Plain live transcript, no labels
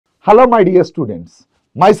Hello my dear students,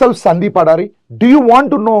 myself Sandeep Adari. Do you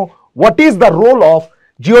want to know what is the role of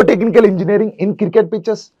geotechnical engineering in cricket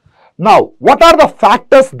pitches? Now, what are the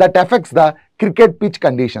factors that affects the cricket pitch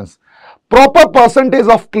conditions? Proper percentage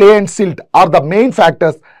of clay and silt are the main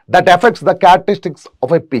factors that affects the characteristics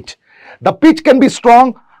of a pitch. The pitch can be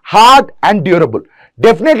strong, hard and durable.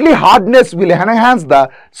 Definitely hardness will enhance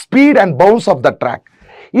the speed and bounce of the track.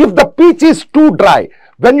 If the pitch is too dry,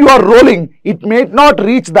 when you are rolling, it may not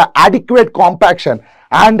reach the adequate compaction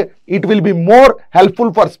and it will be more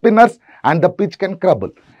helpful for spinners and the pitch can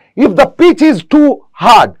crumble. If the pitch is too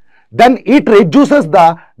hard, then it reduces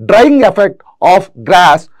the drying effect of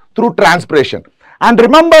grass through transpiration. And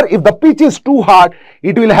remember, if the pitch is too hard,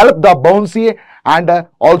 it will help the bouncy and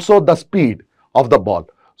also the speed of the ball.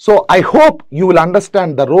 So I hope you will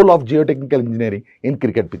understand the role of geotechnical engineering in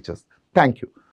cricket pitches. Thank you.